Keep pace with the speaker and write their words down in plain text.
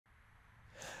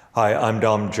Hi, I'm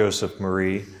Dom Joseph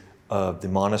Marie of the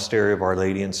Monastery of Our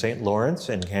Lady in St. Lawrence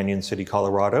in Canyon City,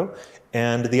 Colorado,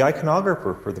 and the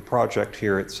iconographer for the project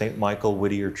here at St. Michael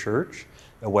Whittier Church,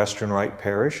 a Western Rite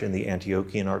parish in the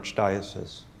Antiochian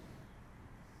Archdiocese.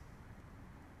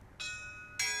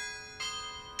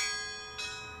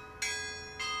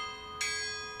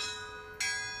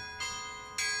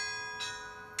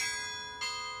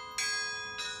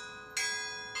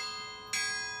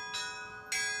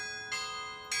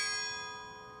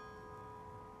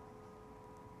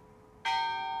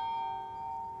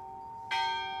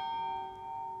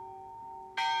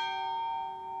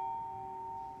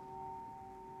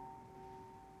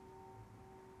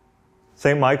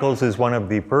 St. Michael's is one of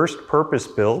the first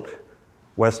purpose-built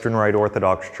Western Rite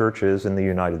Orthodox churches in the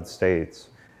United States.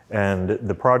 And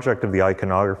the project of the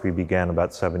iconography began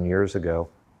about 7 years ago.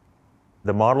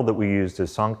 The model that we used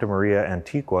is Sancta Maria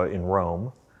Antiqua in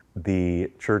Rome.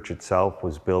 The church itself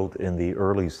was built in the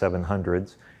early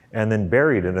 700s and then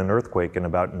buried in an earthquake in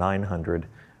about 900,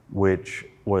 which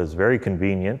was very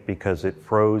convenient because it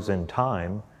froze in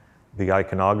time the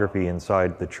iconography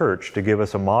inside the church to give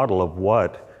us a model of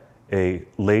what a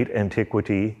late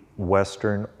antiquity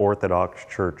Western Orthodox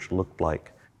church looked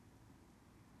like.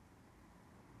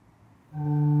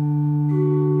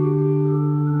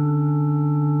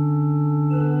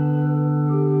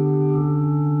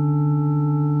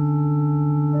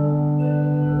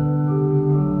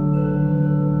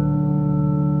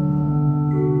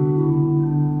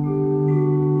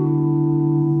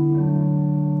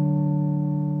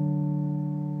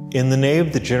 In the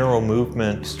nave, the general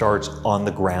movement starts on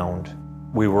the ground.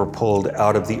 We were pulled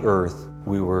out of the earth.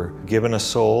 We were given a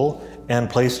soul and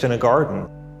placed in a garden.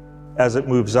 As it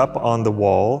moves up on the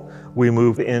wall, we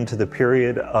move into the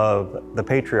period of the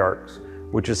patriarchs,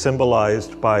 which is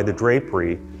symbolized by the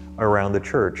drapery around the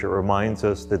church. It reminds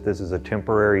us that this is a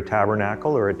temporary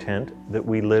tabernacle or a tent that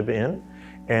we live in,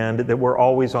 and that we're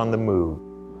always on the move.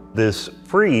 This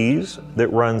frieze that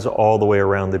runs all the way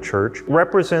around the church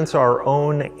represents our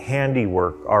own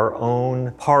handiwork, our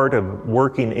own part of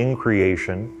working in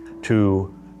creation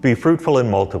to be fruitful and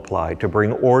multiply, to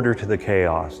bring order to the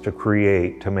chaos, to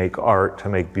create, to make art, to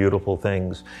make beautiful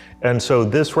things. And so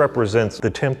this represents the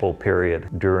temple period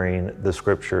during the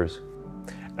scriptures.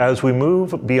 As we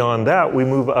move beyond that, we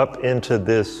move up into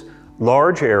this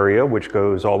large area which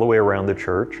goes all the way around the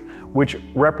church, which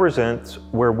represents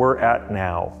where we're at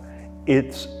now.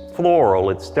 It's floral,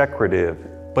 it's decorative,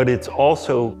 but it's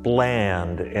also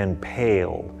bland and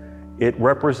pale. It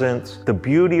represents the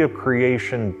beauty of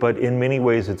creation, but in many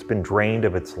ways it's been drained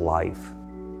of its life.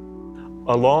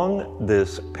 Along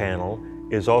this panel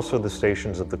is also the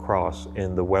Stations of the Cross.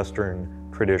 In the Western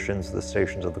traditions, the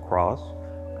Stations of the Cross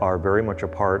are very much a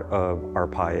part of our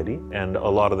piety, and a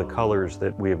lot of the colors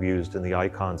that we have used in the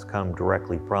icons come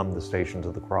directly from the Stations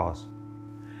of the Cross.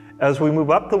 As we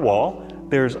move up the wall,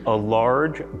 there's a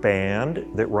large band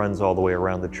that runs all the way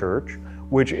around the church,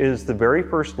 which is the very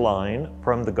first line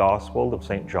from the Gospel of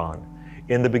St. John.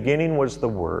 In the beginning was the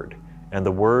Word, and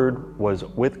the Word was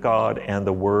with God, and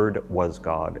the Word was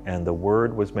God, and the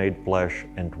Word was made flesh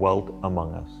and dwelt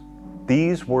among us.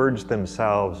 These words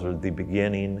themselves are the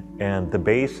beginning and the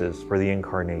basis for the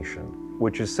Incarnation,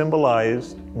 which is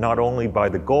symbolized not only by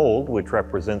the gold, which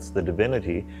represents the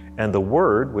divinity, and the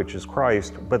Word, which is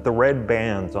Christ, but the red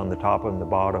bands on the top and the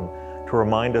bottom to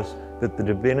remind us that the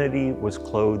divinity was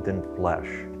clothed in flesh.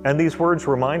 And these words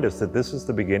remind us that this is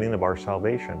the beginning of our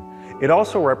salvation. It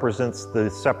also represents the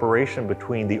separation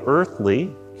between the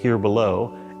earthly, here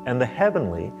below, and the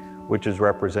heavenly, which is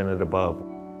represented above.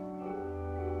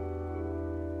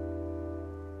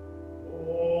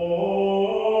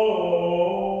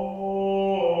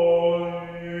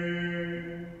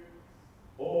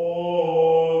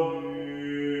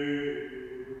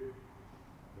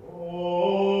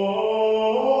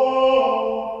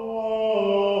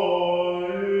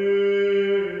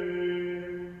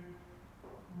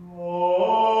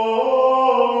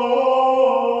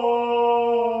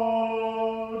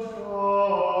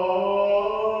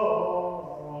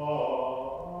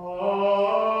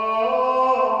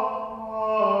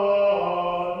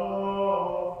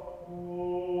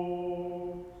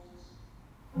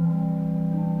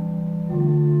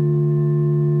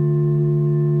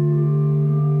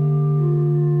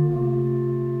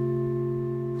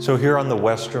 So here on the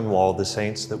western wall, the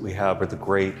saints that we have are the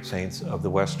great saints of the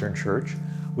Western Church.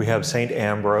 We have St.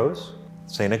 Ambrose,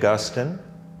 St. Augustine,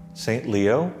 St.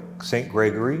 Leo, St.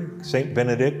 Gregory, St.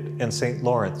 Benedict, and St.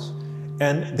 Lawrence.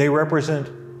 And they represent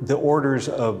the orders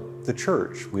of the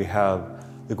church. We have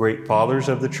the great fathers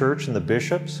of the church and the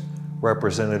bishops,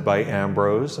 represented by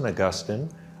Ambrose and Augustine.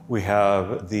 We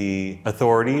have the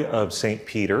authority of St.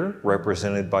 Peter,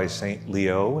 represented by St.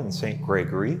 Leo and St.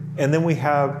 Gregory. And then we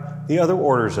have the other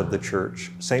orders of the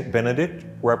church, St. Benedict,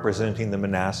 representing the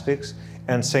monastics,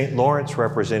 and St. Lawrence,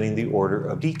 representing the order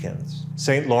of deacons.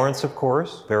 St. Lawrence, of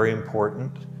course, very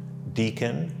important,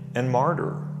 deacon and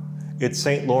martyr. It's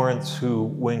St. Lawrence who,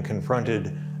 when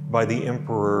confronted by the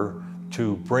emperor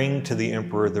to bring to the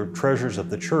emperor the treasures of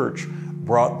the church,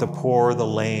 brought the poor, the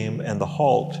lame, and the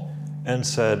halt, and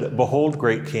said, "Behold,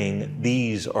 great king,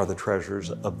 these are the treasures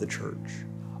of the church."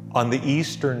 On the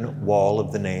eastern wall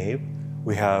of the nave,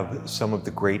 we have some of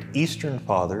the great Eastern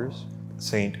Fathers.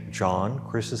 St. John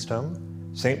Chrysostom,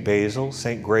 St. Basil,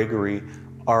 St. Gregory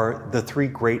are the three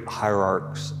great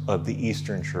hierarchs of the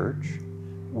Eastern Church.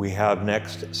 We have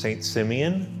next St.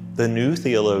 Simeon, the new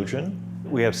theologian.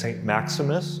 We have St.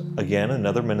 Maximus, again,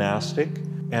 another monastic,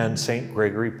 and St.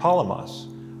 Gregory Palamas.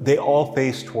 They all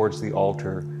face towards the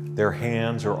altar. Their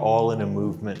hands are all in a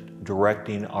movement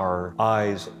directing our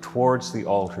eyes towards the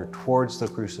altar, towards the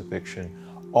crucifixion,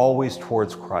 always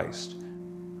towards Christ.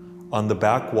 On the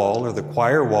back wall, or the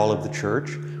choir wall of the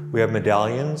church, we have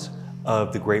medallions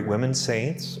of the great women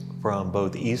saints from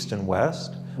both East and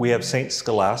West. We have St.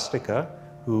 Scholastica,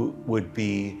 who would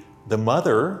be the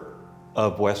mother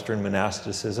of Western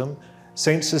monasticism.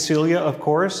 St. Cecilia, of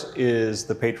course, is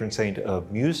the patron saint of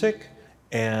music.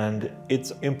 And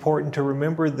it's important to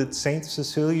remember that St.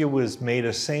 Cecilia was made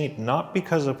a saint not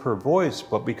because of her voice,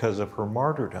 but because of her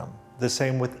martyrdom. The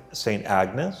same with St.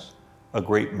 Agnes, a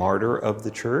great martyr of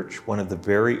the church, one of the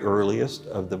very earliest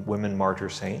of the women martyr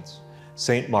saints.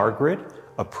 St. Margaret,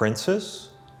 a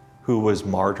princess who was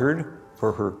martyred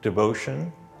for her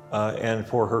devotion and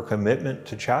for her commitment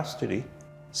to chastity.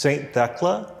 St.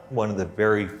 Thecla, one of the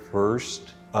very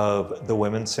first of the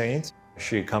women saints.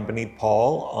 She accompanied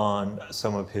Paul on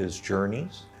some of his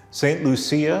journeys. St.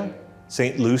 Lucia,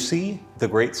 St. Lucy, the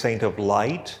great saint of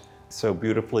light, so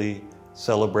beautifully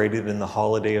celebrated in the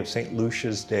holiday of St.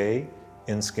 Lucia's Day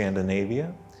in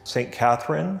Scandinavia. St.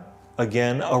 Catherine,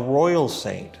 again, a royal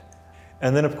saint.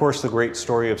 And then, of course, the great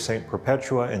story of St.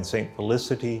 Perpetua and St.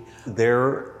 Felicity.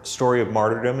 Their story of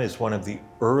martyrdom is one of the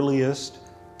earliest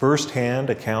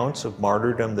first-hand accounts of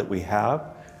martyrdom that we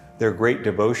have. Their great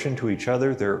devotion to each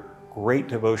other, their great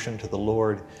devotion to the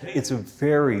Lord. It's a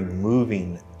very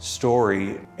moving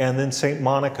story. And then St.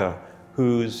 Monica,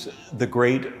 who's the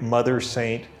great mother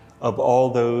saint of all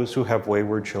those who have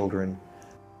wayward children.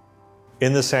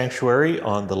 In the sanctuary,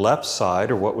 on the left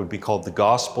side, or what would be called the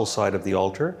gospel side of the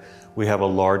altar, we have a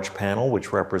large panel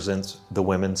which represents the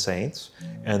women saints.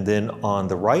 And then on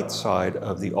the right side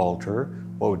of the altar,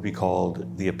 what would be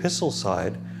called the epistle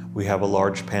side, we have a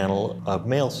large panel of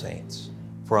male saints.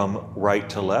 From right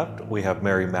to left, we have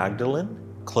Mary Magdalene,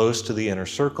 close to the inner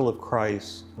circle of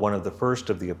Christ, one of the first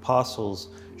of the apostles.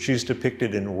 She's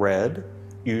depicted in red,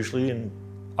 usually in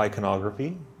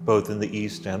iconography, both in the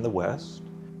East and the West.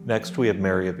 Next, we have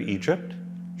Mary of Egypt.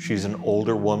 She's an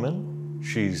older woman.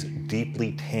 She's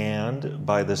deeply tanned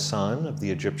by the sun of the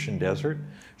Egyptian desert.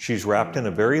 She's wrapped in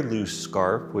a very loose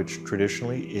scarf, which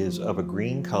traditionally is of a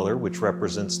green color, which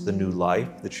represents the new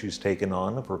life that she's taken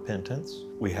on of repentance.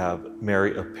 We have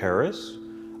Mary of Paris,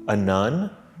 a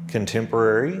nun,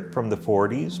 contemporary from the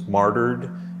 40s, martyred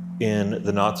in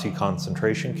the Nazi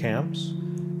concentration camps.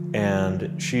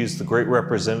 And she's the great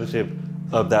representative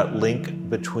of that link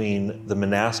between the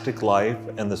monastic life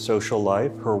and the social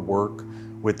life, her work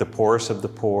with the poorest of the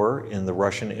poor in the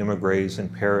Russian immigrants in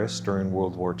Paris during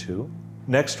World War II.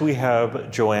 Next, we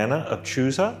have Joanna of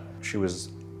Chusa. She was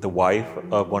the wife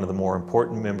of one of the more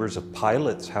important members of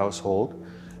Pilate's household.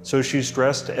 So she's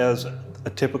dressed as a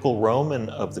typical Roman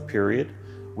of the period,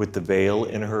 with the veil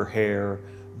in her hair,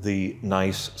 the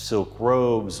nice silk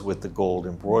robes with the gold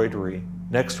embroidery.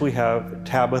 Next, we have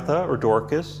Tabitha, or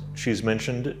Dorcas. She's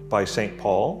mentioned by St.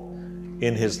 Paul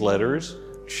in his letters.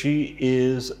 She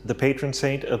is the patron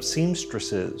saint of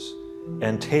seamstresses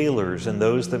and tailors and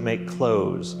those that make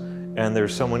clothes. And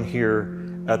there's someone here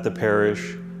at the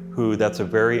parish who that's a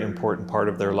very important part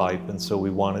of their life, and so we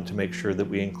wanted to make sure that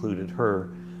we included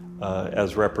her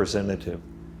as representative.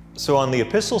 So on the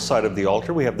epistle side of the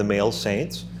altar, we have the male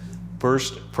saints.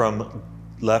 First, from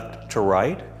left to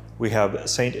right, we have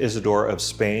Saint Isidore of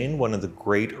Spain, one of the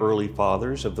great early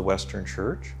fathers of the Western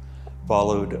Church,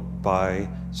 followed by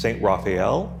Saint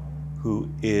Raphael, who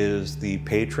is the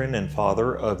patron and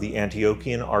father of the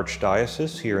Antiochian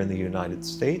Archdiocese here in the United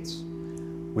States.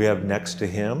 We have next to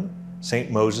him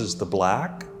Saint Moses the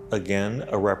Black, again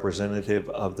a representative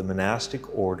of the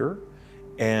monastic order,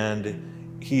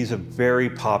 and he's a very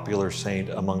popular saint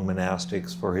among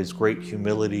monastics for his great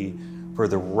humility for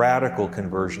the radical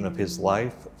conversion of his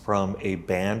life from a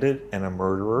bandit and a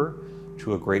murderer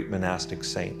to a great monastic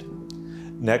saint.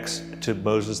 Next to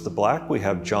Moses the Black, we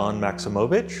have John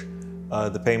Maximovich,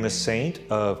 the famous saint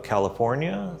of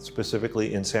California,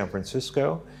 specifically in San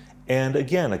Francisco, and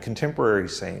again, a contemporary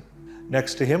saint.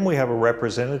 Next to him, we have a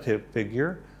representative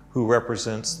figure who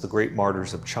represents the great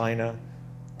martyrs of China,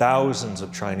 thousands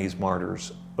of Chinese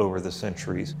martyrs over the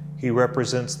centuries. He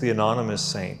represents the anonymous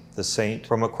saint, the saint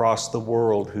from across the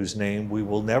world whose name we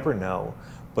will never know,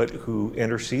 but who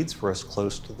intercedes for us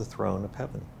close to the throne of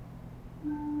heaven.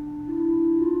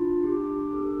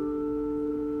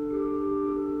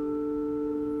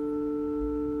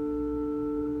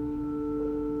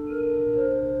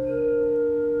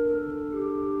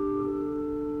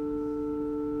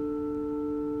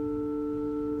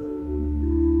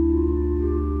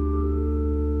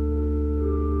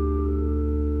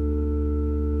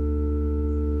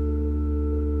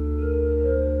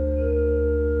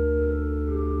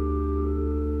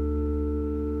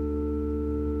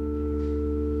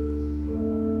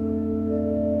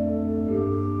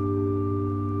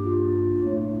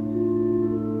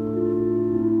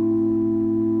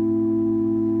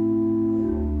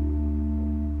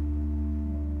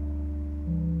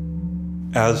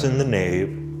 As in the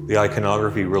nave, the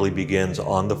iconography really begins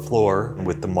on the floor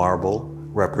with the marble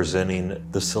representing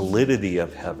the solidity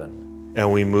of heaven.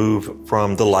 And we move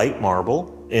from the light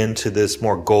marble into this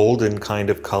more golden kind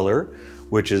of color,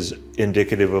 which is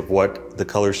indicative of what the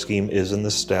color scheme is in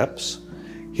the steps.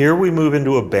 Here we move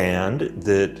into a band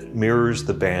that mirrors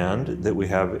the band that we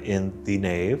have in the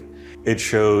nave. It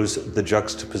shows the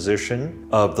juxtaposition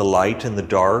of the light and the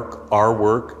dark, our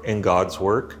work and God's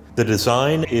work. The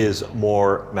design is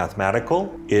more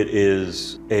mathematical. It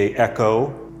is an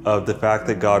echo of the fact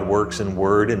that God works in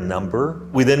word and number.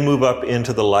 We then move up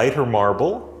into the lighter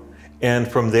marble, and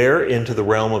from there into the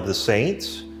realm of the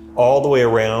saints. All the way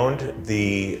around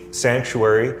the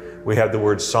sanctuary, we have the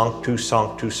word Sanctus,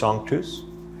 Sanctus, Sanctus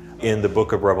in the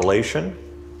book of Revelation,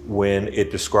 when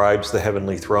it describes the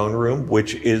heavenly throne room,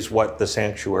 which is what the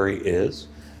sanctuary is.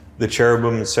 The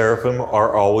cherubim and seraphim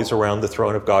are always around the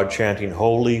throne of God chanting,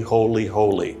 Holy, holy,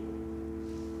 holy.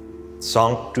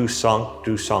 Sanctus,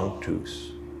 Sanctus,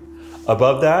 Sanctus.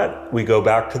 Above that, we go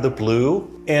back to the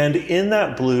blue, and in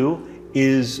that blue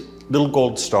is little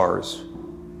gold stars.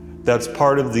 That's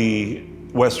part of the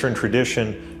Western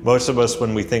tradition. Most of us,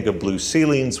 when we think of blue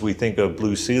ceilings, we think of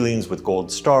blue ceilings with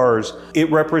gold stars.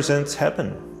 It represents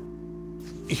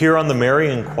heaven. Here on the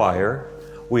Marian choir,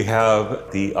 we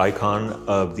have the icon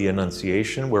of the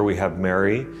Annunciation, where we have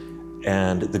Mary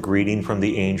and the greeting from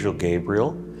the angel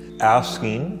Gabriel,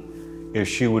 asking if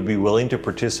she would be willing to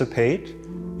participate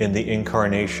in the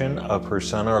incarnation of her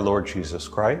Son, our Lord Jesus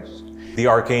Christ. The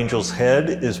archangel's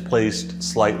head is placed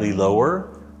slightly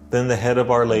lower than the head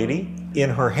of Our Lady. In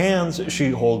her hands, she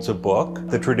holds a book.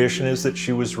 The tradition is that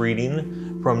she was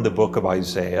reading from the book of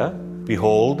Isaiah.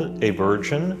 Behold, a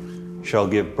virgin shall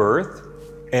give birth.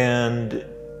 And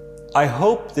I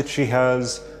hope that she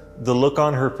has the look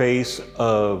on her face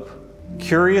of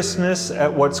curiousness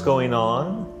at what's going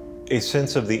on, a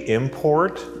sense of the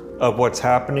import of what's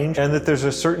happening, and that there's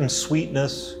a certain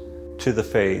sweetness to the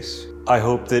face. I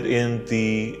hope that in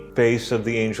the face of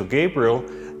the angel Gabriel,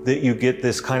 that you get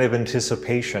this kind of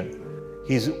anticipation.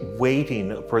 He's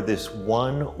waiting for this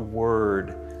one word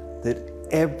that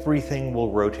everything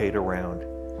will rotate around.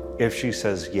 If she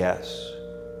says yes,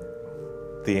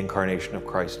 the incarnation of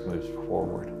Christ moves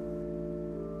forward.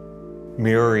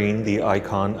 Mirroring the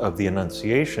icon of the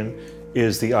Annunciation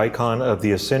is the icon of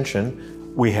the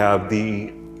Ascension. We have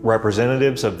the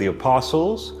representatives of the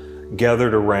apostles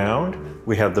gathered around.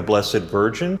 We have the Blessed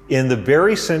Virgin. In the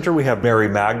very center, we have Mary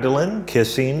Magdalene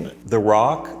kissing the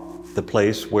rock, the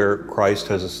place where Christ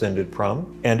has ascended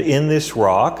from. And in this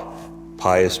rock,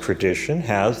 pious tradition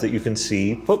has that you can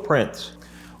see footprints.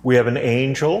 We have an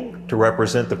angel to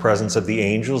represent the presence of the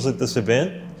angels at this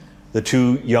event. The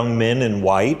two young men in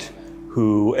white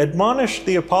who admonished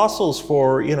the apostles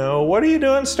for, what are you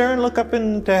doing staring, look up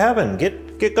into heaven,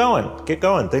 get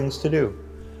going, things to do.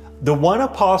 The one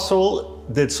apostle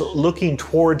that's looking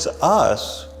towards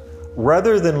us,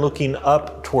 rather than looking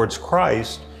up towards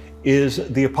Christ, is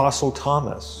the Apostle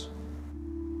Thomas.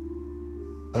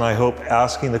 And I hope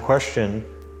asking the question,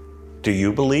 do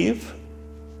you believe?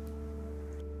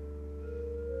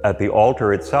 At the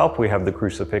altar itself, we have the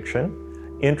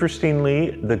crucifixion.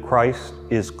 Interestingly, the Christ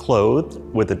is clothed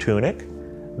with a tunic.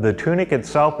 The tunic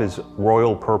itself is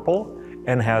royal purple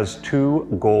and has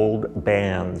two gold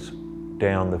bands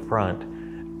down the front.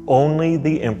 Only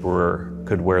the emperor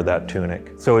could wear that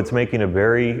tunic. So it's making a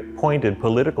very pointed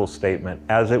political statement,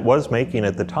 as it was making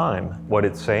at the time. What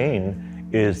it's saying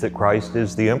is that Christ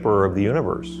is the emperor of the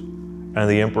universe. And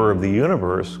the emperor of the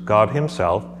universe, God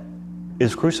himself,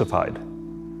 is crucified.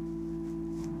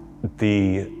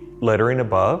 The lettering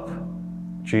above,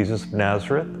 Jesus of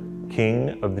Nazareth,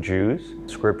 King of the Jews.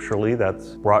 Scripturally, that's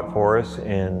brought for us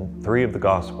in 3 of the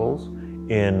Gospels,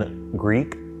 in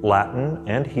Greek, Latin,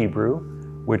 and Hebrew,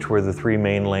 which were the 3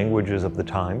 main languages of the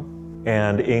time.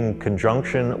 And in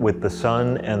conjunction with the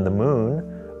sun and the moon,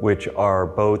 which are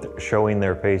both showing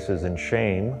their faces in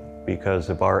shame because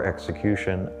of our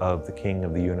execution of the King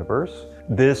of the universe.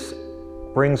 This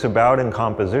brings about in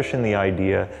composition the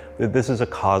idea that this is a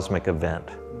cosmic event.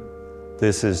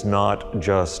 This is not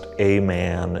just a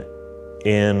man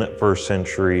in first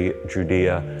century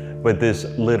Judea, but this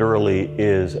literally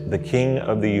is the King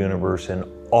of the universe, and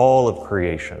all of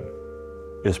creation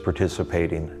is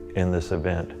participating in this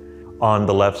event. On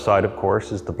the left side, of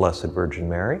course, is the Blessed Virgin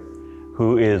Mary,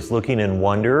 who is looking in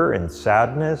wonder and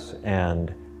sadness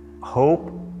and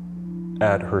hope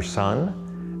at her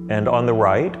son. And on the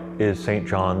right is St.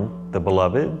 John the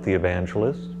Beloved, the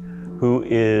evangelist, who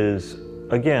is,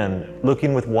 again,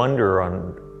 looking with wonder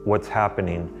on what's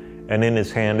happening. And in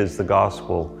his hand is the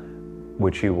gospel,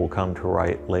 which he will come to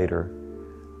write later.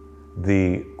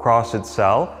 The cross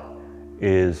itself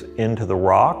is into the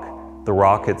rock. The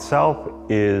rock itself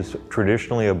is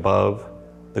traditionally above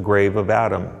the grave of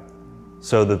Adam,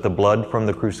 so that the blood from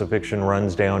the crucifixion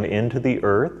runs down into the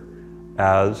earth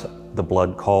as the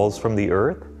blood calls from the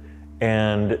earth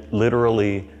and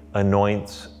literally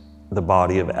anoints the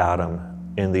body of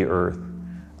Adam in the earth.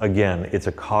 Again, it's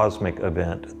a cosmic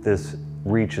event. This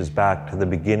reaches back to the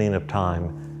beginning of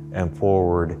time and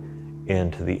forward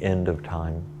into the end of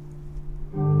time.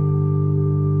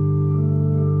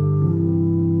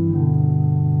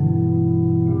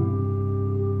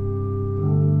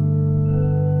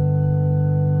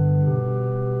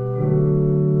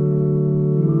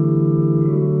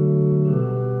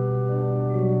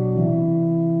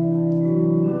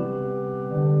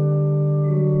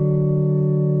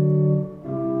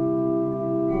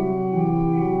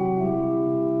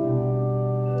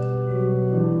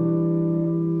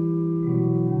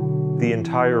 The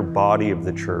entire body of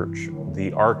the church,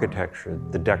 the architecture,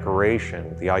 the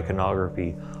decoration, the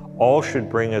iconography, all should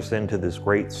bring us into this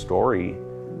great story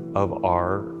of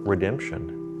our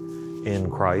redemption in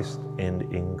Christ and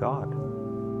in God.